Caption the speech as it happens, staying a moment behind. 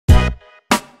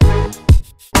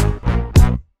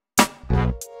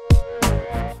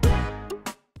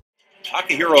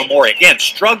Takahiro Omori, again,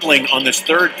 struggling on this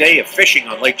third day of fishing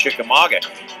on Lake Chickamauga.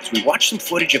 As we watch some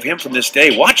footage of him from this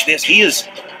day, watch this. He is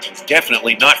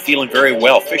definitely not feeling very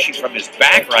well, fishing from his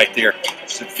back right there.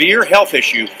 Severe health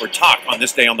issue for Tak on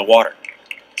this day on the water.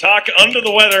 Tak, under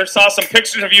the weather, saw some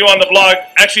pictures of you on the blog,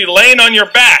 actually laying on your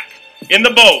back in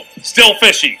the boat, still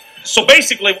fishing. So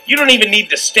basically, you don't even need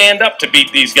to stand up to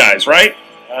beat these guys, right?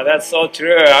 That's so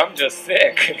true. I'm just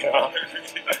sick, you know.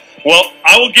 Well,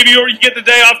 I will give you get the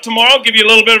day off tomorrow, give you a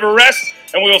little bit of a rest,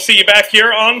 and we will see you back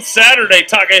here on Saturday,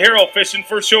 Takahiro fishing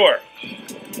for sure.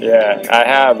 Yeah, I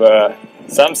have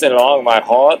something wrong with my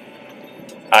heart.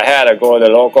 I had to go to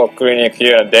the local clinic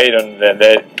here in Dayton,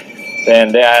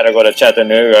 then I had to go to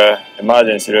Chattanooga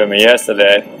emergency room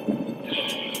yesterday,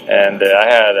 and I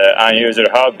had an unusual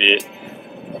heartbeat,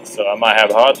 so I might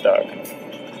have a heart attack.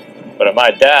 But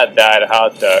my dad died of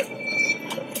heart attack,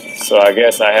 so I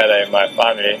guess I had it in my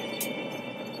family.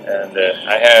 And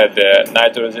I had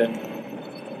nitrogen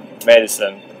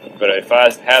medicine, but if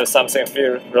I have something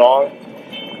feel wrong,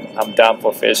 I'm done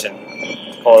for fishing.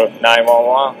 Call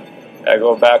 911. I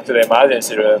go back to the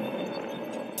emergency room.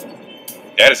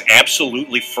 That is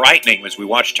absolutely frightening as we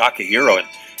watch Takahiro and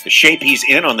the shape he's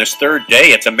in on this third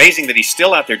day. It's amazing that he's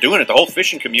still out there doing it. The whole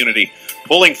fishing community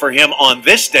pulling for him on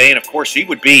this day, and of course he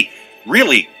would be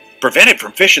really prevented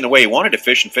from fishing the way he wanted to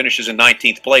fish and finishes in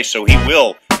 19th place, so he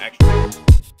will actually